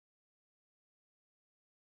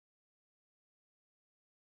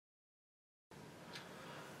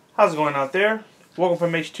How's it going out there? Welcome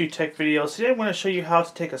from H2 Tech Videos. Today I'm going to show you how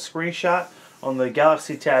to take a screenshot on the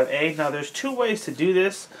Galaxy Tab A. Now there's two ways to do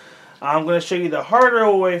this. I'm going to show you the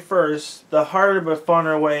harder way first, the harder but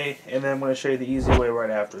funner way, and then I'm going to show you the easy way right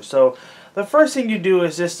after. So the first thing you do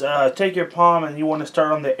is just take your palm and you want to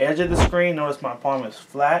start on the edge of the screen. Notice my palm is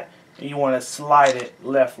flat and you want to slide it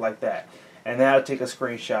left like that. And that'll take a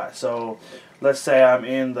screenshot. So let's say I'm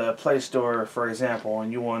in the Play Store, for example,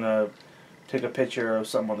 and you want to take a picture of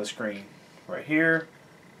something on the screen. Right here,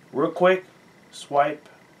 real quick, swipe,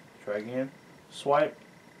 try again, swipe,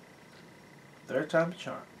 third time the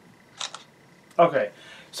charm. Okay,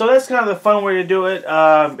 so that's kind of the fun way to do it.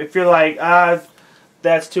 If you're like,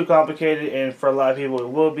 that's too complicated, and for a lot of people it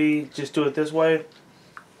will be, just do it this way.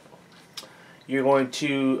 You're going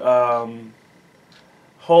to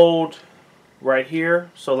hold right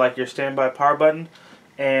here, so like your standby power button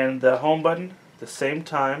and the home button at the same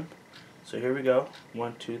time. So here we go,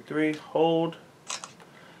 1, 2, 3, hold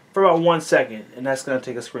for about 1 second, and that's going to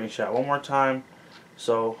take a screenshot. One more time,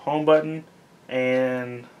 so home button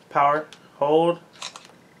and power, hold,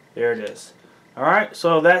 there it is. Alright,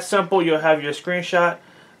 so that's simple. You'll have your screenshot.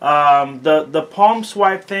 The palm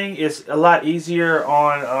swipe thing is a lot easier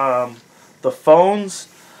on the phones,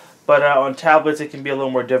 but on tablets it can be a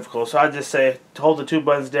little more difficult. So I just say hold the two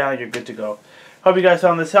buttons down, you're good to go. Hope you guys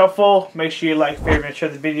found this helpful. Make sure you like, favorite, and share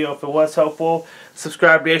the video if it was helpful.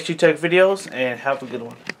 Subscribe to H2 Tech Videos, and have a good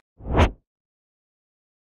one.